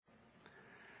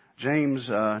James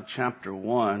chapter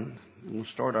 1. We'll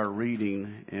start our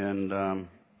reading in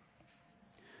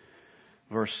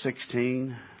verse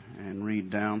 16 and read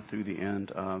down through the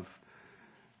end of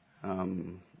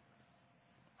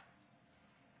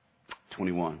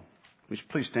 21. Would you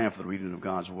please stand for the reading of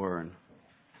God's Word?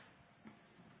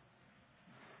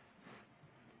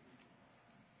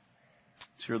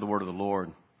 Let's hear the word of the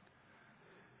Lord.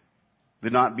 Do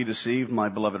not be deceived, my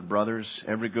beloved brothers.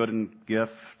 Every good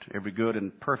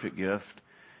and perfect gift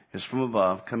is from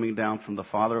above, coming down from the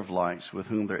Father of lights, with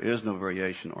whom there is no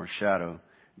variation or shadow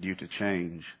due to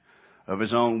change. Of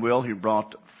his own will he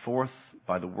brought forth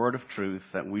by the word of truth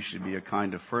that we should be a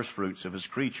kind of first fruits of his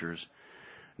creatures.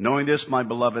 Knowing this, my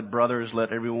beloved brothers,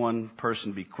 let every one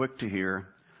person be quick to hear,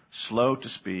 slow to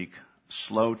speak,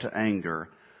 slow to anger.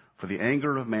 For the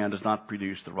anger of man does not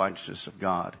produce the righteousness of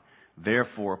God.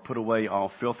 Therefore, put away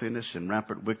all filthiness and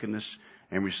rampant wickedness,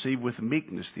 and receive with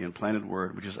meekness the implanted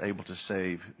word, which is able to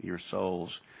save your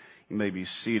souls. You may be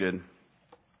seated.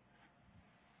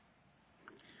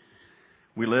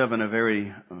 We live in a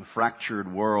very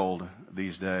fractured world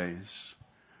these days.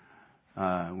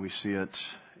 We see it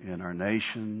in our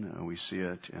nation. We see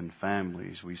it in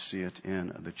families. We see it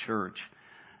in the church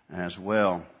as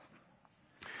well.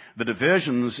 The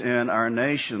divisions in our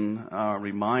nation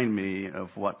remind me of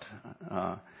what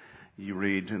you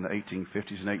read in the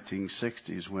 1850s and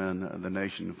 1860s when the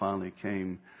nation finally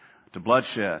came to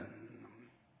bloodshed.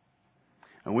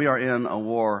 And we are in a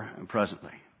war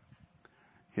presently.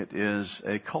 It is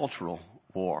a cultural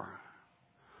war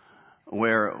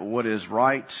where what is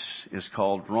right is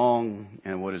called wrong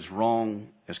and what is wrong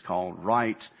is called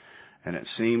right. And it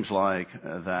seems like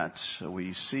that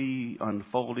we see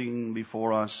unfolding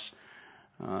before us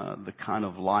the kind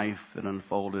of life that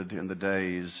unfolded in the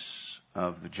days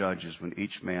of the judges when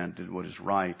each man did what is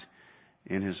right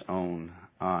in his own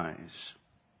eyes.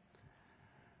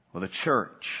 Well, the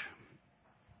church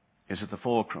is at the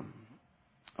fulcrum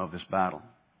of this battle.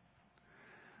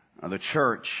 The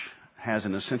church has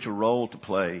an essential role to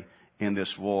play in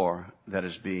this war that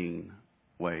is being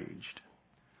waged.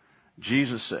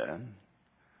 Jesus said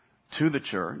to the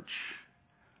church,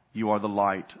 you are the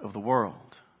light of the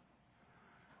world.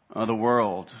 The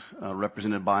world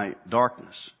represented by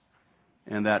darkness,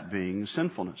 and that being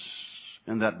sinfulness,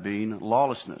 and that being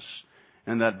lawlessness,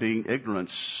 and that being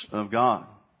ignorance of God.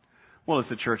 Well, it's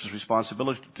the church's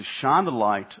responsibility to shine the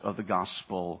light of the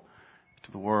gospel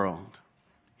to the world.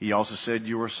 He also said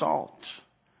you are salt.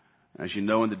 As you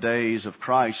know, in the days of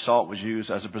Christ, salt was used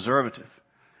as a preservative.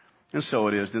 And so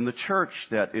it is in the church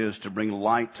that is to bring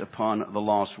light upon the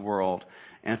lost world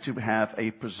and to have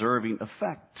a preserving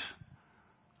effect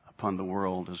upon the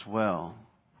world as well.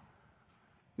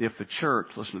 If the church,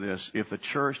 listen to this, if the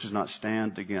church does not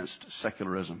stand against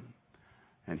secularism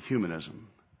and humanism,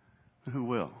 then who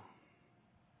will?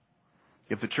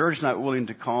 If the church is not willing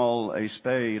to call a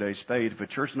spade, if the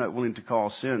church is not willing to call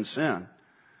sin, sin,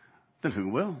 then who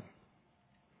will?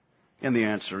 And the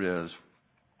answer is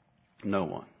no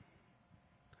one.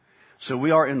 So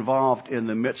we are involved in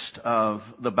the midst of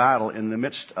the battle, in the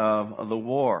midst of the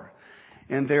war.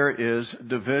 And there is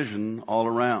division all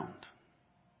around.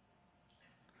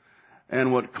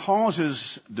 And what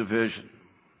causes division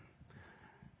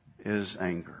is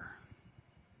anger.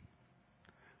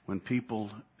 When people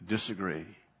disagree,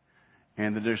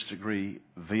 and they disagree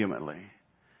vehemently,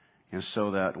 and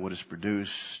so that what is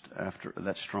produced after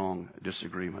that strong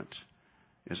disagreement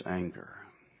is anger.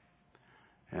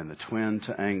 And the twin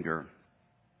to anger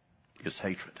is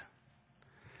hatred.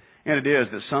 And it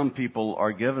is that some people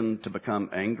are given to become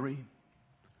angry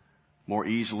more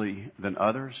easily than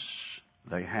others.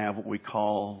 They have what we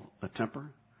call a temper,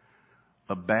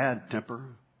 a bad temper.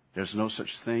 There's no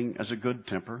such thing as a good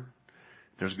temper.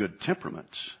 There's good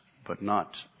temperament, but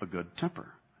not a good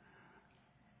temper.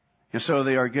 And so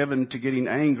they are given to getting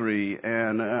angry,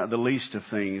 and the least of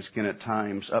things can at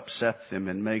times upset them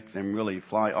and make them really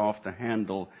fly off the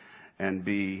handle and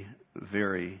be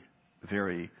very,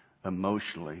 very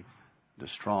emotionally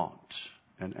distraught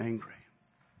and angry.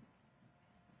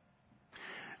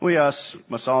 We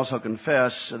must also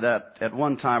confess that at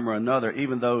one time or another,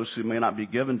 even those who may not be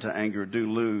given to anger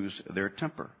do lose their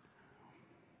temper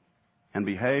and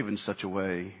behave in such a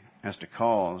way as to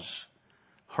cause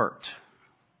hurt.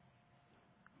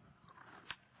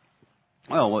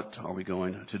 Well, what are we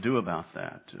going to do about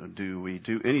that? Do we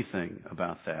do anything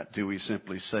about that? Do we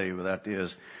simply say, well, that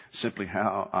is simply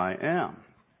how I am,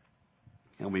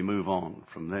 and we move on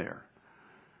from there?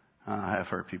 I have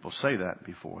heard people say that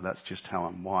before. That's just how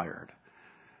I'm wired.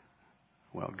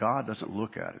 Well, God doesn't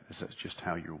look at it as that's just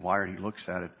how you're wired. He looks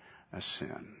at it as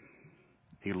sin.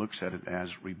 He looks at it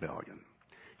as rebellion.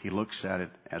 He looks at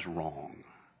it as wrong.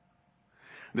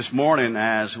 This morning,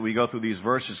 as we go through these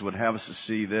verses, would have us to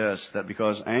see this, that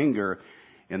because anger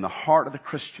in the heart of the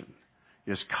Christian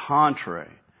is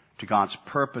contrary to God's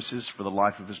purposes for the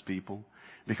life of His people,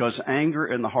 because anger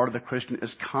in the heart of the Christian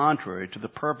is contrary to the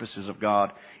purposes of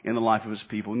God in the life of His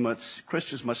people,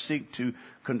 Christians must seek to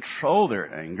control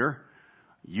their anger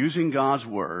using God's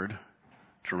Word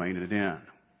to rein it in,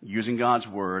 using God's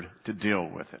Word to deal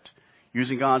with it,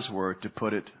 using God's Word to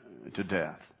put it to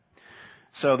death.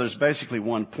 So there's basically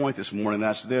one point this morning,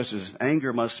 that's this, is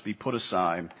anger must be put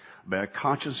aside by a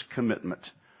conscious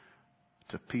commitment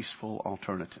to peaceful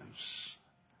alternatives.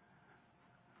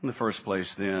 In the first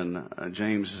place, then,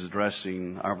 James is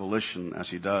addressing our volition as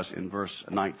he does in verse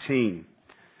 19.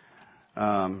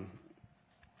 As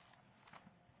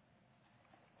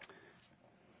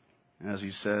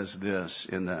he says this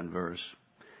in that verse,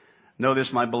 "Know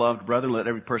this, my beloved brethren, let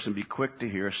every person be quick to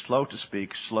hear, slow to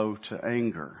speak, slow to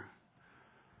anger."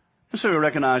 And so we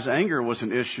recognize anger was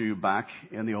an issue back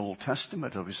in the Old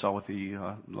Testament, as we saw with the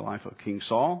life of King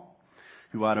Saul,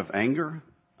 who out of anger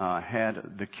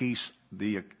had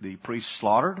the priest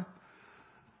slaughtered.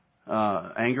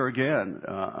 Anger again,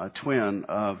 a twin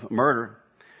of murder.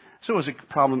 So it was a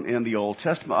problem in the Old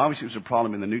Testament. Obviously it was a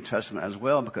problem in the New Testament as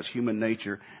well, because human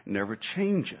nature never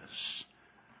changes.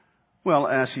 Well,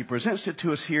 as he presents it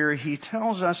to us here, he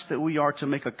tells us that we are to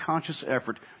make a conscious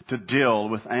effort to deal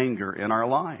with anger in our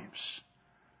lives.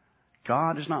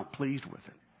 God is not pleased with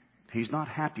it. He's not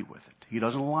happy with it. He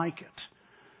doesn't like it.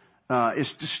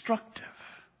 It's destructive.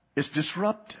 It's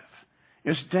disruptive.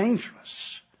 It's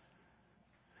dangerous.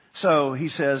 So he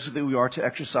says that we are to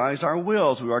exercise our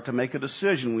wills. We are to make a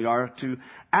decision. We are to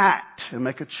act and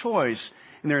make a choice.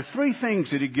 And there are three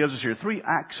things that he gives us here, three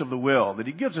acts of the will that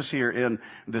he gives us here in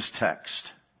this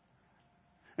text.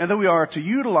 And that we are to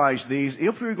utilize these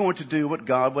if we're going to do what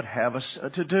God would have us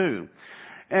to do.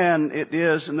 And it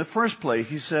is, in the first place,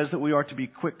 he says that we are to be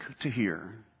quick to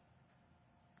hear.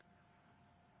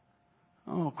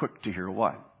 Oh, quick to hear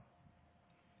what?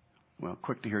 Well,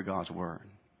 quick to hear God's Word.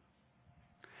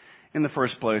 In the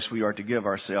first place, we are to give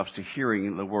ourselves to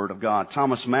hearing the Word of God.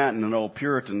 Thomas Manton, an old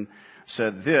Puritan,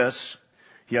 said this,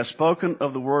 "He has spoken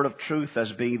of the word of truth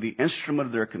as being the instrument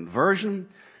of their conversion,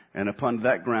 and upon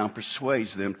that ground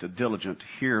persuades them to diligent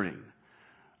hearing."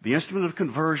 The instrument of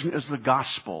conversion is the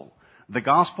gospel. The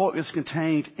gospel is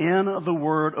contained in the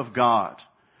Word of God.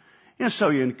 And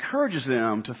so he encourages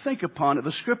them to think upon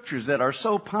the Scriptures that are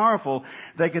so powerful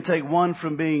they can take one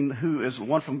from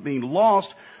being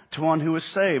lost to one who is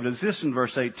saved. As this in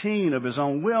verse 18, "Of His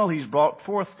own will He's brought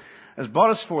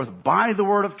us forth by the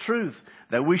word of truth,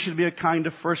 that we should be a kind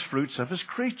of first fruits of His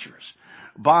creatures."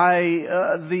 By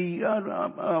the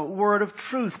word of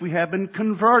truth we have been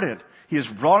converted. He has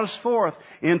brought us forth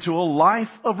into a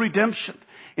life of redemption,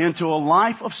 into a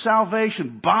life of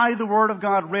salvation, by the Word of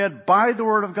God read, by the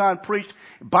Word of God preached,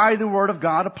 by the Word of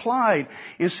God applied.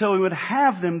 And so we would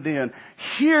have them then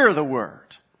hear the Word.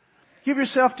 Give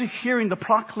yourself to hearing the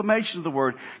proclamation of the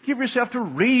Word. Give yourself to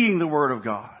reading the Word of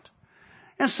God.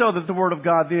 And so that the Word of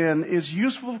God then is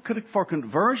useful for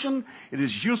conversion. It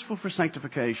is useful for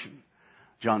sanctification.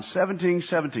 John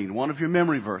 17:17, one of your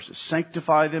memory verses.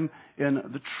 "Sanctify them in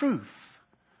the truth.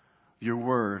 Your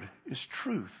Word is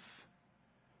truth."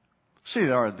 See,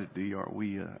 we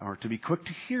are to be quick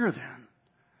to hear then,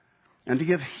 and to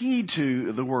give heed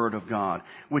to the Word of God,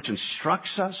 which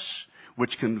instructs us,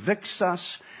 which convicts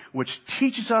us, which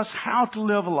teaches us how to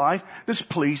live a life that's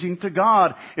pleasing to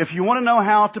God. If you want to know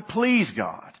how to please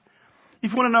God,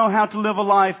 if you want to know how to live a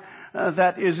life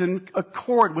that is in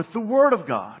accord with the Word of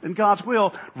God and God's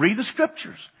will, read the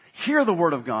Scriptures. Hear the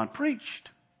Word of God preached.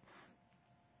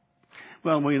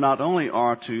 Well, we not only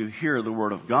are to hear the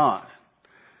Word of God,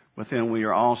 but then we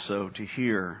are also to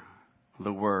hear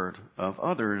the word of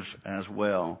others as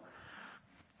well.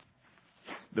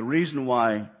 The reason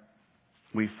why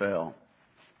we fell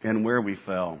and where we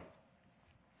fell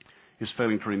is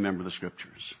failing to remember the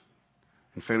Scriptures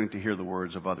and failing to hear the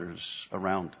words of others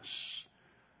around us.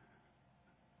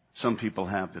 Some people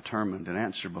have determined an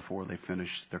answer before they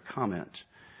finish their comment.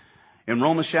 In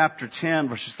Romans chapter 10,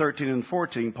 verses 13 and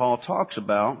 14, Paul talks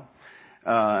about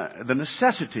the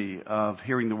necessity of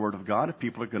hearing the Word of God if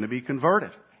people are going to be converted.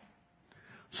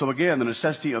 So again, the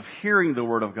necessity of hearing the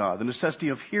Word of God, the necessity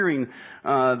of hearing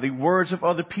the words of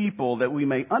other people, that we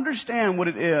may understand what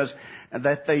it is and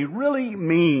that they really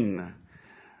mean.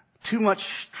 Too much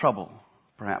trouble,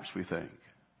 perhaps we think.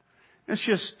 It's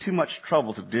just too much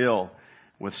trouble to deal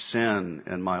with sin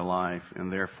in my life,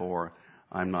 and therefore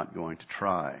I'm not going to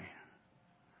try.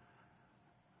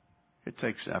 It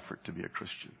takes effort to be a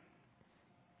Christian.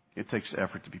 It takes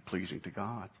effort to be pleasing to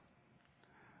God.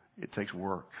 It takes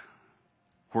work.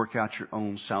 Work out your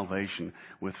own salvation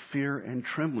with fear and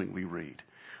trembling, we read.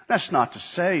 That's not to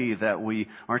say that we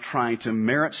are trying to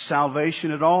merit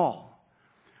salvation at all.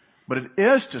 But it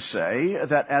is to say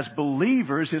that as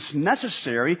believers, it's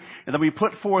necessary that we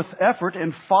put forth effort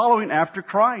in following after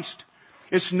Christ.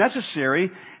 It's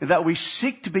necessary that we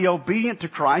seek to be obedient to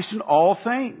Christ in all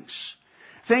things.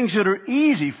 Things that are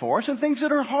easy for us and things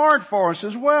that are hard for us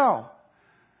as well.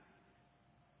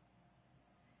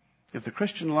 If the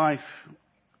Christian life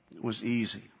was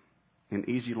easy, an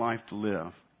easy life to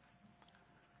live,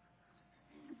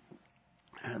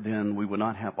 then we would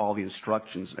not have all the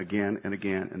instructions again and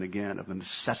again and again of the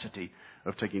necessity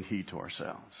of taking heed to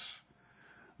ourselves,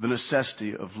 the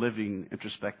necessity of living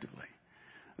introspectively,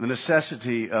 the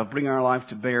necessity of bringing our life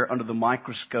to bear under the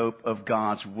microscope of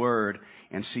God's Word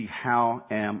and see, how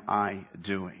am I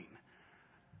doing?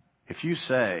 If you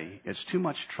say it's too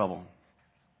much trouble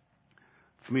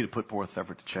for me to put forth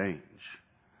effort to change,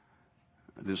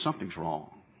 then something's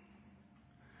wrong.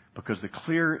 Because the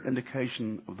clear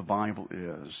indication of the Bible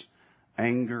is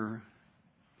anger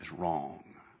is wrong.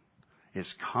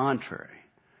 It's contrary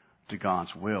to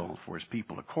God's will for His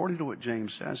people, according to what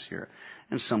James says here.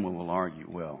 And someone will argue,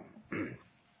 well,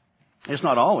 it's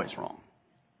not always wrong.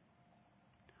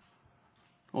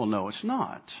 Well, no, it's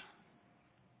not.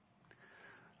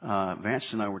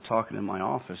 Vance and I were talking in my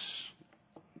office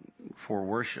for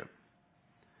worship.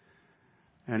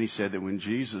 And he said that when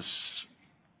Jesus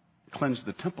cleansed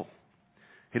the temple,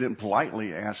 He didn't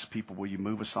politely ask people, will you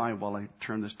move aside while I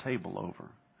turn this table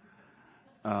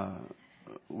over?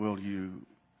 Will you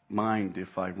mind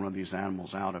if I run these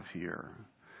animals out of here?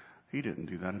 He didn't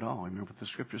do that at all. Remember what the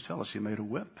Scriptures tell us. He made a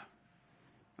whip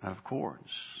out of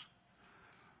cords.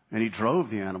 And He drove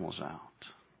the animals out.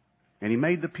 And He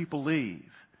made the people leave.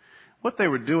 What they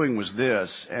were doing was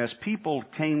this. As people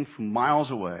came from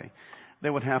miles away, they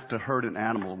would have to herd an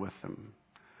animal with them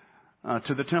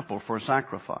to the temple for a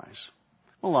sacrifice.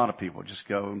 Well, a lot of people would just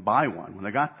go and buy one when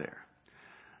they got there.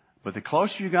 But the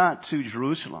closer you got to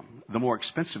Jerusalem, the more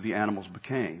expensive the animals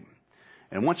became.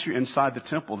 And once you're inside the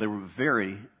temple, they were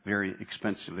very, very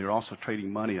expensive. They were also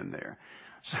trading money in there.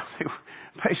 So they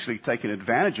were basically taking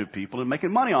advantage of people and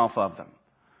making money off of them.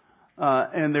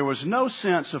 And there was no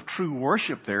sense of true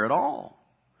worship there at all.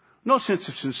 No sense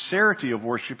of sincerity of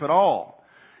worship at all.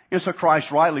 And so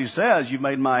Christ rightly says, you've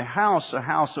made my house a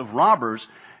house of robbers,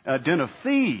 a den of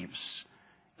thieves.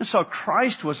 And so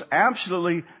Christ was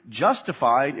absolutely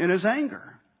justified in His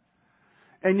anger.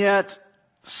 And yet,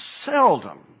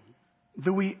 seldom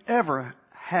do we ever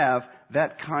have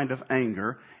that kind of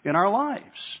anger in our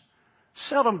lives.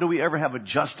 Seldom do we ever have a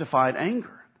justified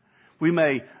anger. We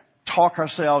may talk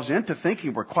ourselves into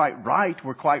thinking we're quite right,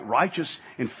 we're quite righteous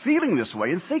in feeling this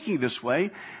way and thinking this way,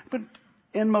 but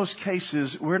in most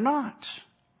cases, we're not.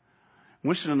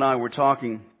 Winston and I were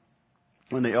talking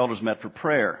when the elders met for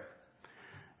prayer,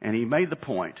 and he made the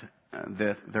point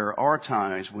that there are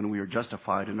times when we are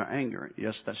justified in our anger.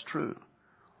 Yes, that's true.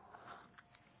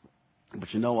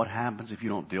 But you know what happens if you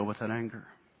don't deal with that anger?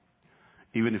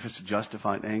 Even if it's a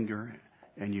justified anger,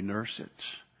 and you nurse it,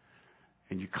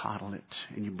 and you coddle it,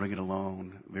 and you bring it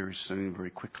along very soon, very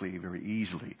quickly, very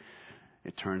easily,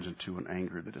 it turns into an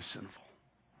anger that is sinful.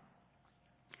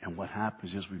 And what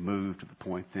happens is we move to the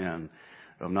point then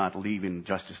of not leaving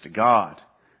justice to God,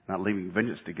 not leaving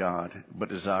vengeance to God, but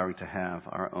desiring to have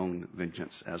our own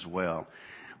vengeance as well.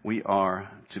 We are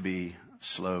to be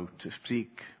slow to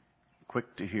speak,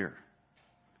 quick to hear.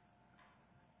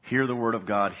 Hear the word of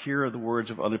God. Hear the words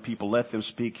of other people. Let them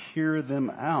speak. Hear them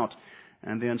out.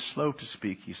 And then slow to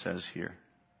speak, he says here.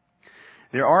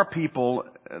 There are people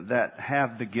that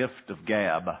have the gift of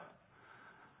gab.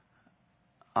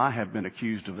 I have been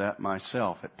accused of that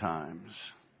myself at times.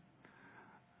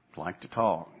 I like to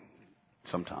talk.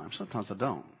 Sometimes I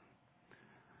don't.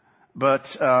 But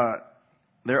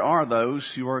there are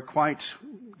those who are quite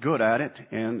good at it.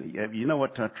 And you know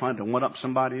what trying to one-up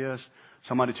somebody is?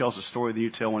 Somebody tells a story, then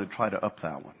you tell one and try to up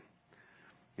that one.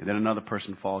 And then another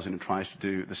person falls in and tries to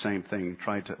do the same thing,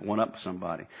 try to one-up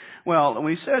somebody. Well,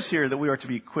 when he says here that we are to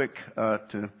be quick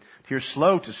to hear,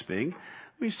 slow to speak,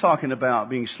 he's talking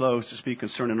about being slow to speak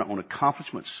concerning our own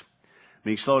accomplishments,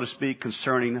 being slow to speak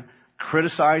concerning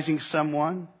criticizing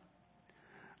someone,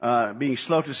 being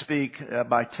slow to speak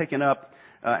by taking up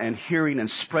and hearing and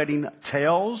spreading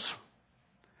tales.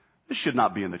 This should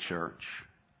not be in the church.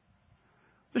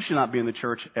 This should not be in the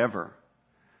church ever.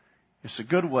 It's a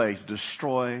good way to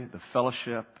destroy the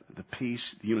fellowship, the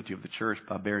peace, the unity of the church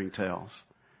by bearing tales.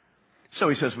 So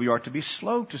he says we are to be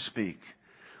slow to speak.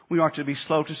 We are to be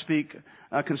slow to speak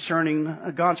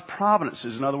concerning God's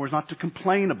providences. In other words, not to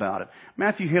complain about it.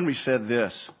 Matthew Henry said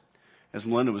this, as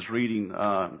Melinda was reading. She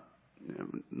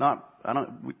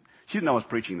didn't know I was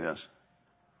preaching this,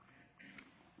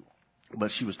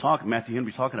 but she was talking. Matthew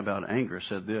Henry talking about anger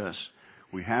said this: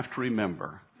 we have to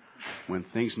remember, when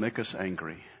things make us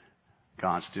angry,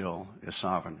 God still is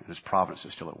sovereign and His providence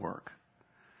is still at work.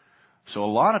 So a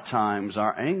lot of times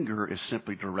our anger is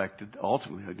simply directed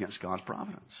ultimately against God's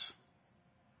providence.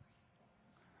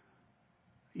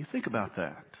 You think about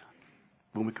that.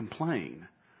 When we complain,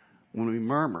 when we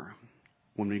murmur,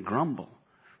 when we grumble,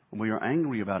 when we are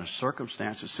angry about a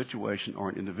circumstance, a situation, or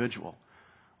an individual,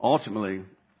 ultimately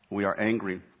we are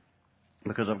angry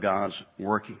because of God's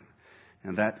working.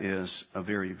 And that is a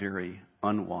very, very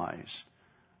unwise,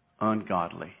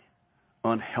 ungodly,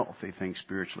 unhealthy thing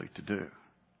spiritually to do.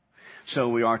 So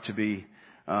we are to be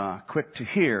quick to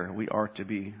hear. We are to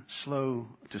be slow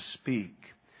to speak.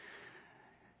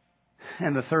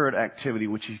 And the third activity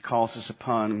which he calls us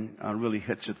upon really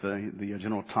hits at the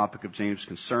general topic of James'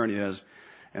 concern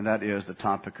and that is the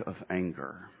topic of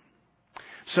anger.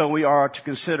 So we are to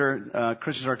consider,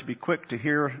 Christians are to be quick to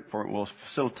hear, for it will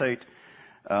facilitate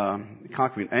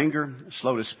conquering anger.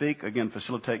 Slow to speak, again,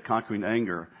 facilitate conquering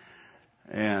anger.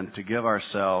 And to give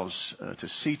ourselves to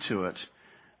see to it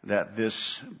that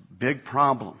this big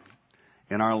problem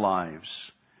in our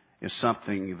lives is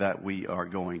something that we are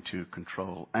going to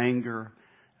control. Anger,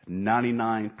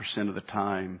 99% of the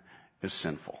time, is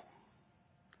sinful.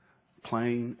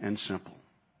 Plain and simple.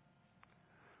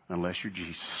 Unless you're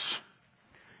Jesus.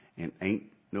 And ain't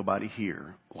nobody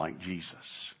here like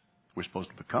Jesus. We're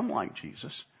supposed to become like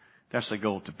Jesus. That's the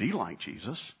goal, to be like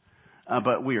Jesus.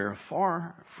 But we are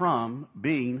far from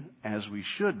being as we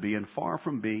should be and far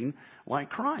from being like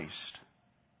Christ.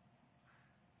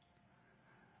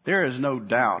 There is no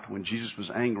doubt when Jesus was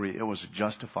angry, it was a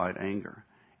justified anger.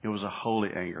 It was a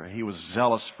holy anger. He was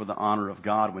zealous for the honor of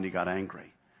God when he got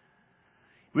angry.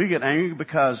 We get angry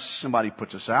because somebody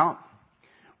puts us out.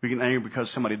 We get angry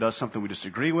because somebody does something we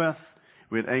disagree with.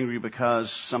 We get angry because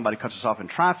somebody cuts us off in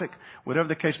traffic. Whatever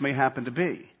the case may happen to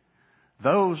be.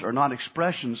 Those are not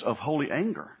expressions of holy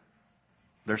anger.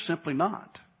 They're simply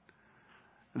not.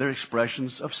 They're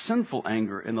expressions of sinful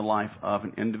anger in the life of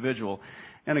an individual.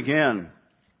 And again,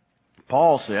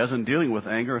 Paul says in dealing with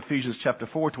anger, Ephesians chapter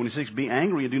 4:26, be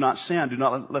angry and do not sin. Do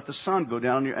not let the sun go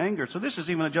down on your anger. So this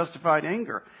is even a justified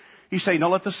anger. He's saying,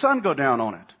 don't let the sun go down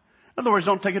on it. In other words,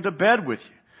 don't take it to bed with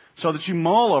you so that you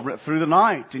mull over it through the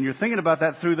night. And you're thinking about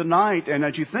that through the night. And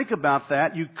as you think about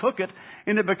that, you cook it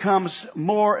and it becomes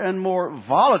more and more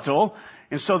volatile.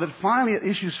 And so that finally it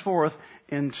issues forth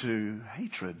into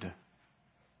hatred.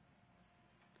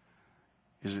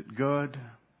 Is it good?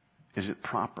 Is it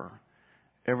proper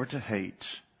ever to hate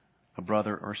a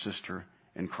brother or sister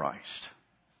in Christ?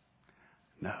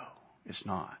 No, it's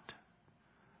not.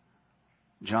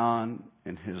 John,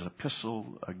 in his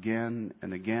epistle, again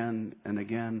and again and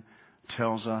again,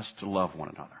 tells us to love one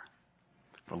another.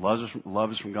 For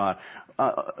love is from God.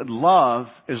 Love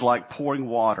is like pouring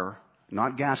water,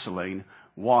 not gasoline,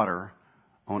 water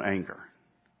on anger.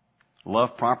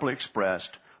 Love properly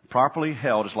expressed, properly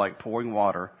held, is like pouring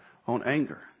water on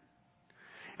anger.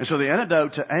 And so the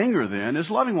antidote to anger then is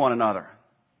loving one another.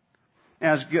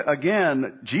 As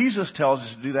again, Jesus tells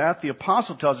us to do that. The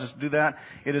apostle tells us to do that.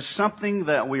 It is something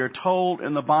that we are told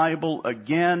in the Bible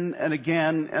again and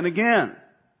again and again.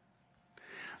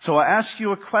 So I ask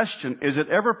you a question. Is it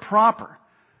ever proper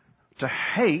to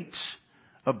hate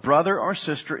a brother or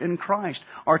sister in Christ,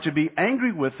 or to be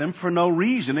angry with them for no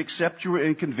reason except you were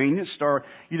inconvenienced or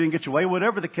you didn't get your way,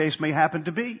 whatever the case may happen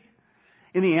to be?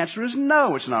 And the answer is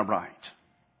no, it's not right.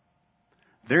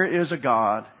 There is a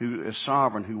God who is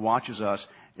sovereign, who watches us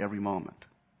every moment.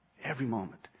 Every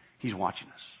moment. He's watching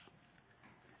us.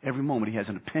 Every moment He has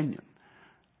an opinion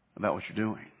about what you're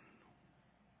doing.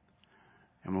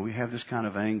 And when we have this kind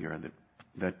of anger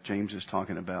that James is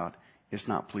talking about, it's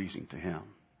not pleasing to Him.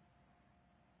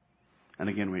 And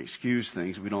again, we excuse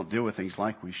things. We don't deal with things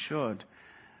like we should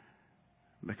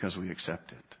because we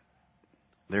accept it.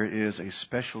 There is a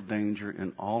special danger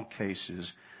in all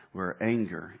cases where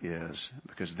anger is,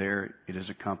 because there it is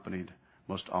accompanied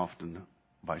most often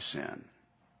by sin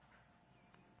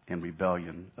and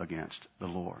rebellion against the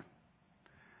Lord.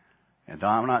 And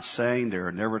I'm not saying there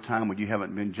are never a time when you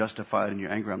haven't been justified in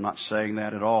your anger. I'm not saying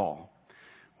that at all.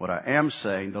 What I am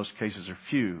saying, those cases are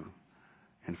few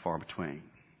and far between.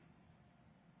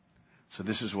 So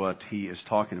this is what he is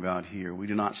talking about here. We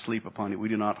do not sleep upon it. We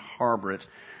do not harbor it.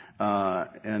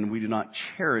 And we do not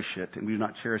cherish it. And we do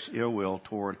not cherish ill will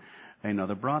toward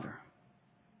another brother.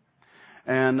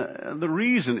 And the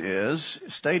reason is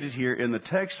stated here in the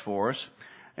text for us,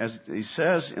 as he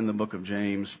says in the book of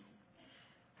James,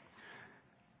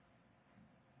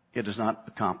 it does not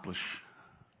accomplish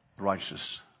the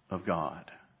righteousness of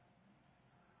God.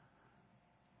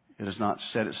 It does not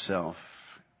set itself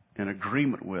in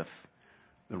agreement with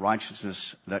the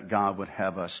righteousness that God would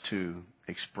have us to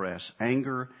express.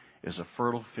 Anger is a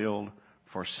fertile field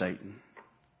for Satan.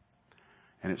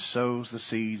 And it sows the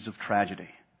seeds of tragedy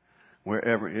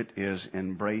wherever it is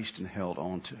embraced and held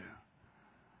onto.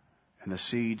 And the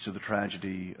seeds of the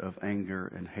tragedy of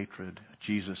anger and hatred,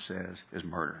 Jesus says, is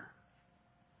murder.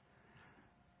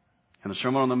 In the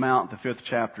Sermon on the Mount, the 5th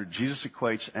chapter, Jesus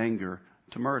equates anger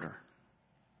to murder.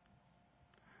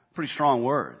 Pretty strong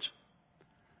words.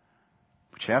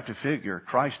 But you have to figure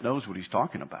Christ knows what he's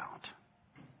talking about.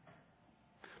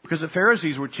 Because the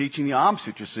Pharisees were teaching the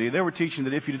opposite, you see. They were teaching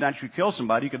that if you didn't actually kill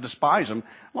somebody, you could despise them.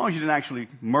 As long as you didn't actually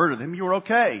murder them, you were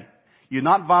okay. You had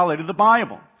not violated the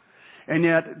Bible. And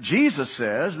yet, Jesus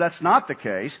says that's not the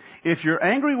case. If you're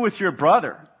angry with your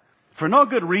brother for no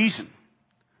good reason,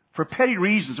 for petty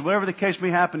reasons, whatever the case may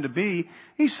happen to be,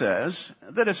 he says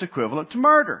that it's equivalent to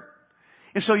murder.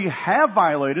 And so you have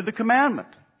violated the commandment,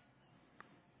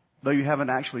 though you haven't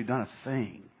actually done a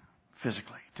thing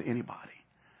physically to anybody.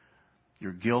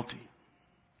 You're guilty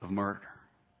of murder.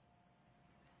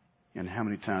 And how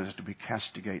many times do we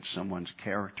castigate someone's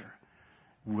character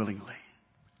willingly,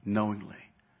 knowingly,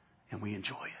 and we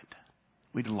enjoy it.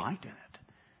 We delight in it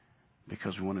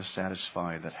because we want to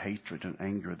satisfy that hatred and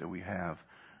anger that we have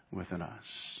within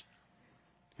us.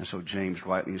 And so James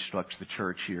rightly instructs the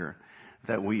church here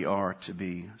that we are to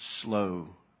be slow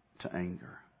to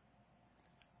anger,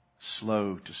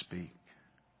 slow to speak,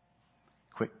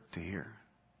 quick to hear.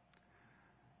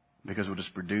 Because what is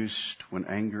produced when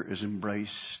anger is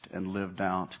embraced and lived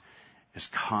out is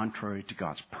contrary to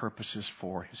God's purposes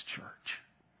for His church.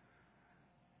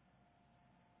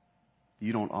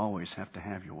 You don't always have to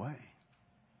have your way.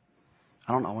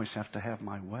 I don't always have to have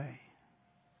my way.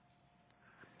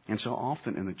 And so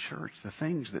often in the church, the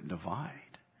things that divide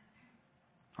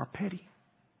are petty.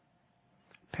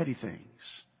 Petty things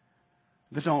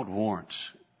that don't warrant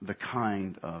the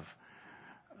kind of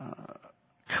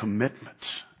commitment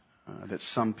that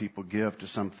some people give to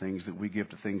some things that we give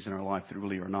to things in our life that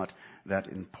really are not that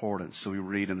important. So we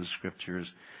read in the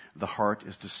Scriptures, the heart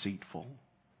is deceitful,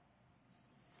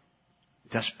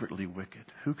 desperately wicked.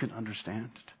 Who can understand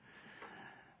it?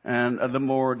 And the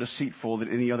more deceitful than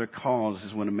any other cause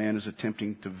is when a man is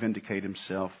attempting to vindicate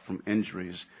himself from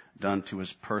injuries done to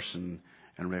his person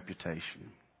and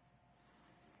reputation.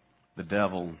 The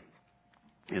devil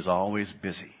is always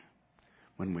busy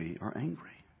when we are angry.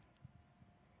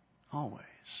 Always.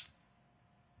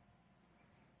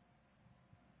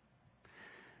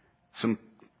 Some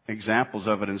examples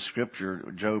of it in Scripture.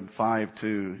 Job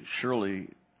 5:2, surely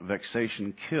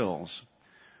vexation kills.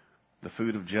 The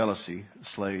food of jealousy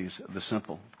slays the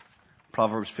simple.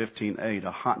 Proverbs 15:8,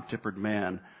 a hot-tempered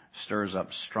man stirs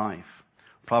up strife.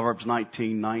 Proverbs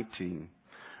 19:19,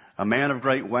 a man of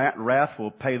great wrath will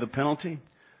pay the penalty,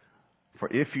 for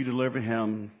if you deliver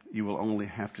him, you will only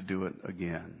have to do it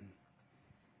again.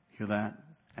 Hear that?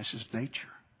 That's his nature.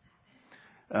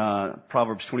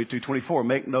 Proverbs 22:24,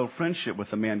 make no friendship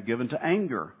with a man given to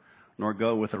anger, nor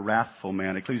go with a wrathful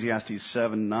man. Ecclesiastes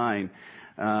 7:9,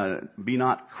 be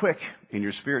not quick in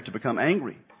your spirit to become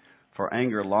angry, for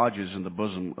anger lodges in the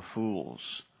bosom of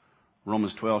fools.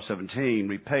 Romans 12:17,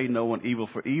 repay no one evil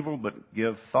for evil, but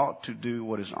give thought to do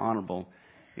what is honorable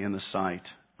in the sight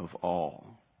of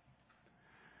all.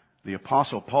 The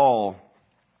Apostle Paul,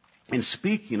 in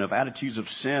speaking of attitudes of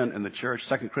sin in the church,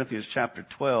 2 Corinthians chapter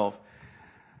 12,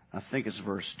 I think it's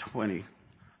verse 20.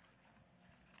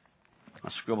 I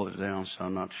scribbled it down, so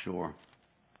I'm not sure.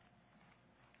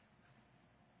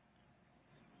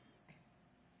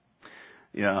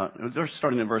 Yeah, they're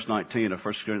starting in verse 19 of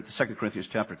 2 Corinthians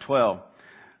chapter 12.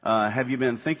 Have you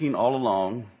been thinking all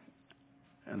along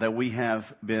that we have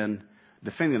been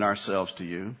defending ourselves to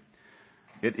you?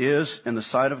 It is in the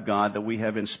sight of God that we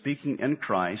have been speaking in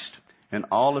Christ, and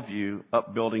all of you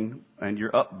upbuilding, and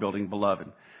your upbuilding,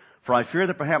 beloved. For I fear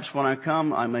that perhaps when I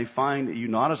come, I may find you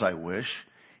not as I wish,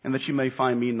 and that you may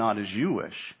find me not as you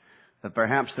wish. That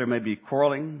perhaps there may be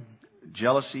quarreling,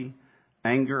 jealousy,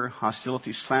 anger,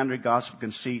 hostility, slander, gossip,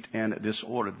 conceit, and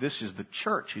disorder. This is the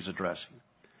church he's addressing.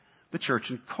 The church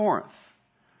in Corinth.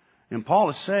 And Paul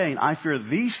is saying, I fear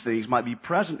these things might be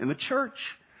present in the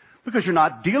church because you're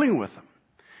not dealing with them.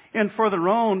 And further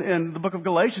on in the book of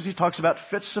Galatians, he talks about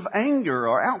fits of anger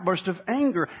or outbursts of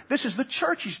anger. This is the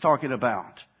church he's talking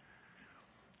about.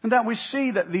 And that we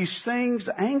see that these things,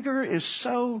 anger is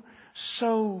so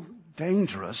so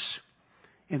dangerous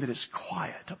in that it's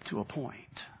quiet up to a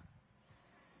point.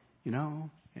 You know,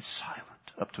 it's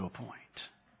silent up to a point.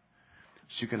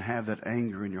 So you can have that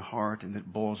anger in your heart and it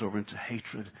boils over into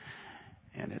hatred,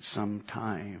 and at some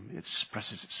time it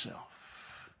expresses itself.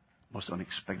 Most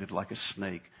unexpected, like a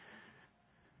snake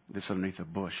that's underneath a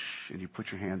bush, and you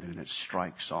put your hand in it and it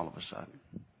strikes all of a sudden.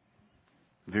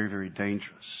 Very, very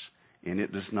dangerous. And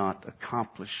it does not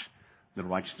accomplish the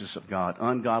righteousness of God.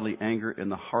 Ungodly anger in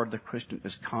the heart of the Christian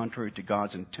is contrary to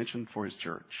God's intention for His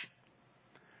church.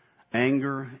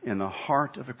 Anger in the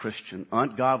heart of a Christian,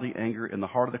 ungodly anger in the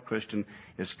heart of the Christian,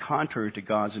 is contrary to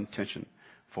God's intention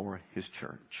for His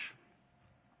church.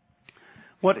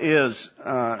 What is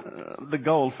the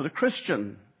goal for the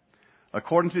Christian?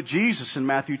 According to Jesus in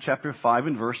Matthew chapter 5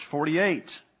 and verse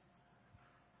 48.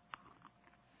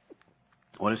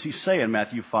 What does He say in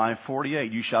Matthew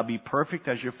 5:48? You shall be perfect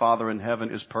as your Father in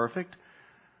heaven is perfect.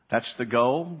 That's the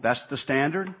goal. That's the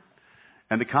standard.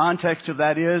 And the context of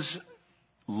that is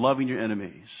loving your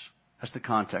enemies. That's the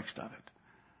context of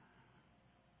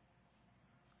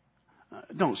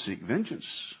it. Don't seek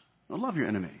vengeance. Love your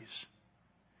enemies.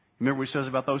 Remember what He says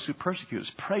about those who persecute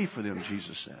us. Pray for them,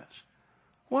 Jesus says.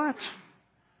 What?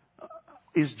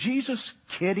 Is Jesus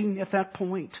kidding at that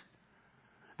point?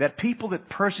 That people that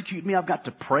persecute me, I've got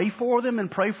to pray for them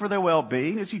and pray for their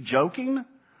well-being? Is He joking?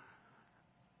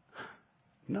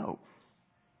 No.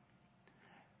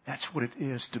 That's what it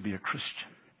is to be a Christian.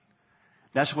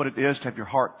 That's what it is to have your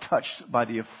heart touched by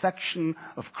the affection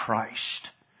of Christ.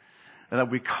 And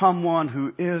that we become one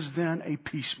who is then a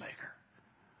peacemaker.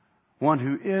 One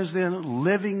who is then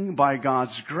living by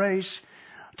God's grace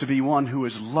to be one who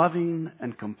is loving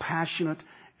and compassionate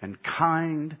and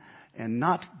kind and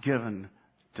not given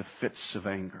to fits of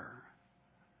anger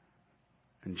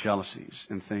and jealousies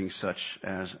and things such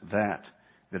as that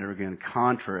are again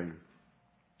contrary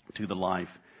to the life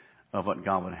of what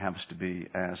God would have us to be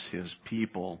as His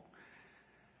people.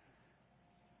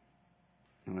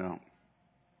 Well,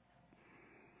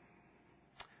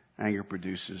 anger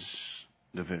produces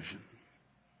division.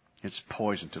 It's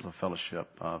poison to the fellowship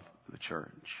of the church.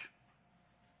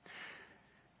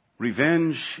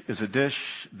 Revenge is a dish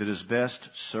that is best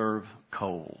served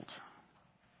cold.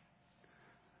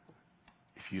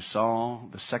 If you saw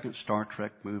the second Star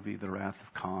Trek movie, The Wrath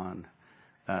of Khan,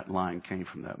 that line came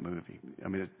from that movie. I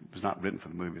mean, it was not written for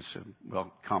the movie. It's a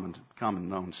common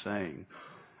known saying.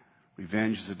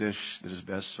 Revenge is a dish that is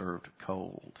best served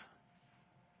cold.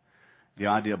 The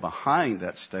idea behind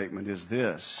that statement is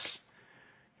this: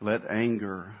 let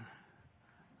anger,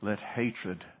 let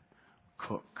hatred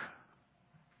cook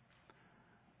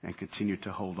and continue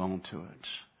to hold on to it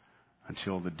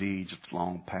until the deeds have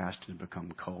long passed and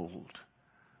become cold.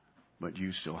 But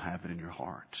you still have it in your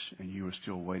heart, and you are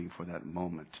still waiting for that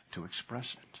moment to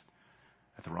express it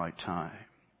at the right time,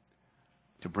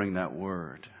 to bring that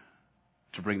word,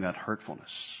 to bring that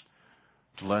hurtfulness,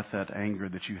 to let that anger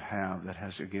that you have that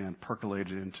has again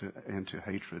percolated into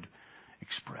hatred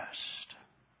expressed.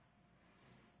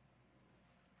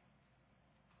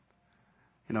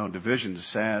 You know, division is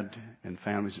sad in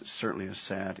families. It certainly is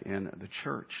sad in the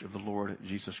church of the Lord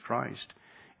Jesus Christ.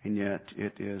 And yet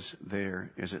it is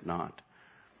there, is it not?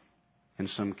 In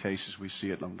some cases we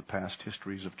see it in the past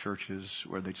histories of churches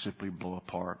where they simply blow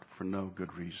apart for no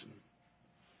good reason.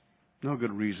 No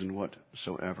good reason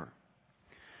whatsoever.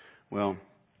 Well,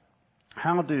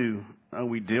 how do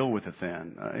we deal with it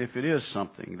then? If it is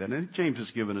something, then James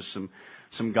has given us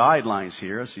some guidelines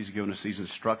here. As he's given us these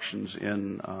instructions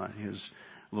in his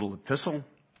little epistle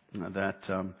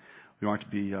that we aren't to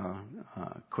be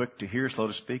quick to hear, slow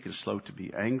to speak, and slow to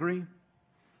be angry,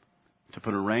 to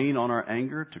put a rein on our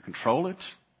anger, to control it.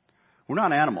 We're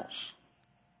not animals.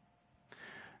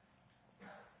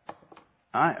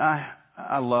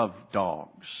 I love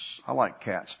dogs. I like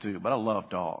cats too, but I love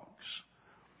dogs.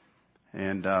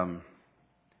 And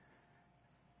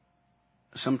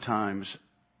sometimes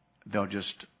they'll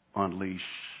just unleash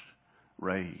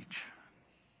rage.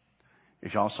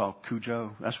 If y'all saw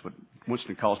Cujo, that's what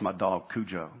Winston calls my dog,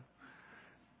 Cujo.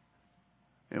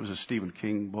 It was a Stephen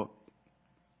King book.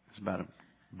 It's about a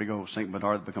big old St.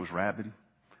 Bernard that becomes rabid.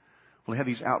 Well, he had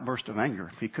these outbursts of anger.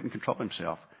 He couldn't control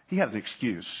himself. He had an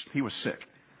excuse. He was sick.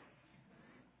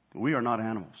 We are not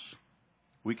animals.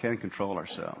 We can control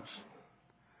ourselves.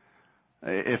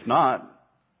 If not,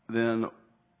 then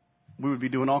we would be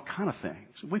doing all kind of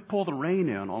things. We pull the rein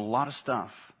in on a lot of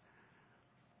stuff.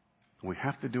 We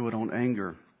have to do it on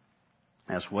anger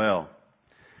as well.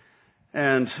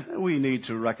 And we need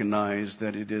to recognize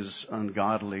that it is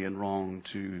ungodly and wrong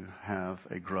to have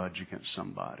a grudge against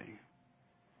somebody.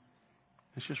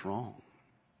 It's just wrong.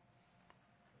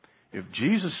 If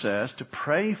Jesus says to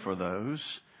pray for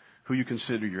those who you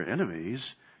consider your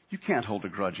enemies, you can't hold a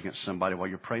grudge against somebody while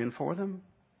you're praying for them.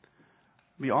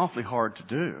 It'd be awfully hard to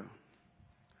do.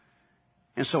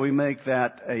 And so we make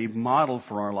that a model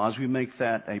for our lives. We make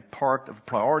that a part of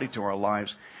priority to our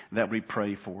lives, that we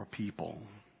pray for people.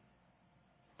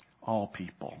 All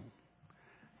people.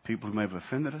 People who may have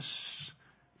offended us.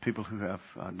 People who have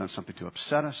done something to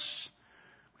upset us.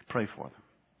 We pray for them.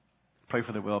 Pray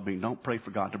for their well-being. Don't pray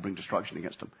for God to bring destruction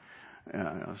against them.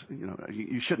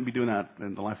 You shouldn't be doing that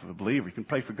in the life of a believer. You can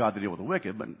pray for God to deal with the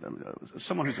wicked, but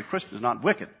someone who's a Christian is not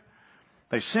wicked.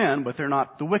 They sin, but they're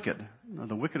not the wicked.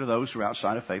 The wicked are those who are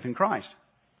outside of faith in Christ.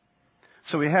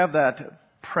 So we have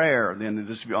that prayer then that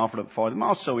is to be offered up for them.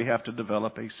 Also, we have to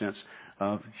develop a sense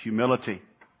of humility.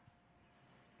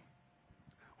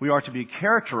 We are to be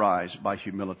characterized by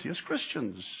humility as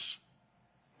Christians.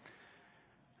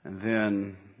 And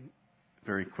then,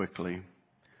 very quickly,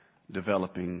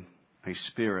 developing a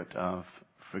spirit of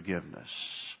forgiveness.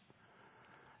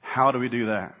 How do we do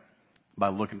that? By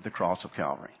looking at the cross of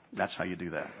Calvary. That's how you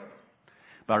do that.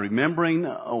 By remembering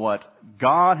what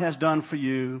God has done for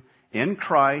you in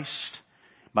Christ,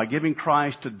 by giving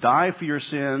Christ to die for your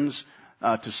sins,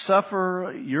 to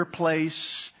suffer your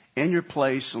place, in your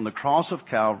place on the cross of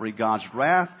Calvary, God's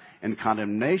wrath and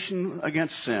condemnation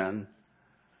against sin.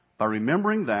 By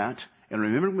remembering that, and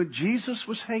remembering when Jesus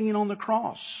was hanging on the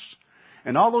cross,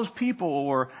 and all those people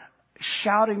were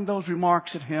shouting those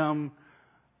remarks at him.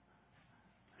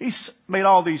 He made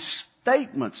all these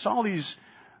statements, all these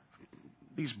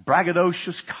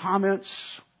braggadocious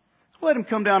comments. Let him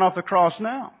come down off the cross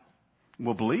now.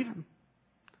 We'll believe him.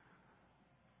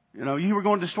 You were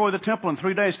going to destroy the temple in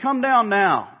 3 days. Come down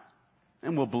now,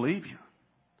 and we'll believe you.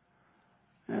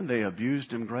 And they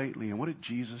abused him greatly. And what did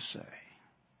Jesus say?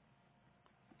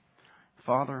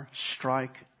 Father,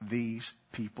 strike these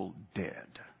people dead.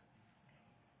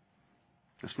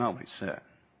 That's not what he said.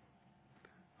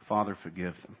 Father,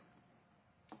 forgive them.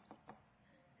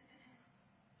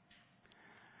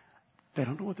 They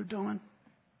don't know what they're doing.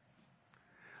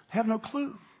 They have no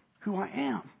clue who I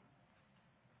am.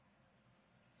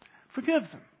 Forgive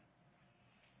them.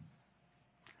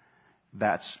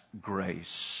 That's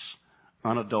grace.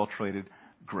 Unadulterated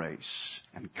grace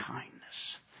and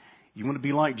kindness. You want to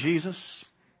be like Jesus?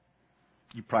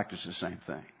 You practice the same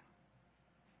thing.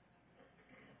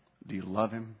 Do you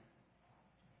love him?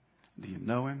 Do you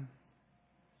know him?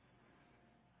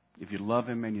 If you love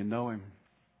him and you know him,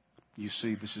 you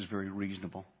see this is very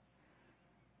reasonable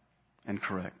and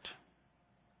correct.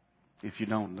 If you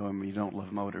don't know him and you don't love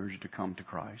him, I would urge you to come to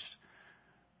Christ.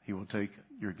 He will take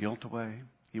your guilt away.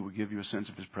 He will give you a sense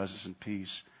of his presence and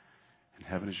peace, and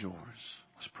heaven is yours.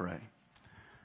 Let's pray.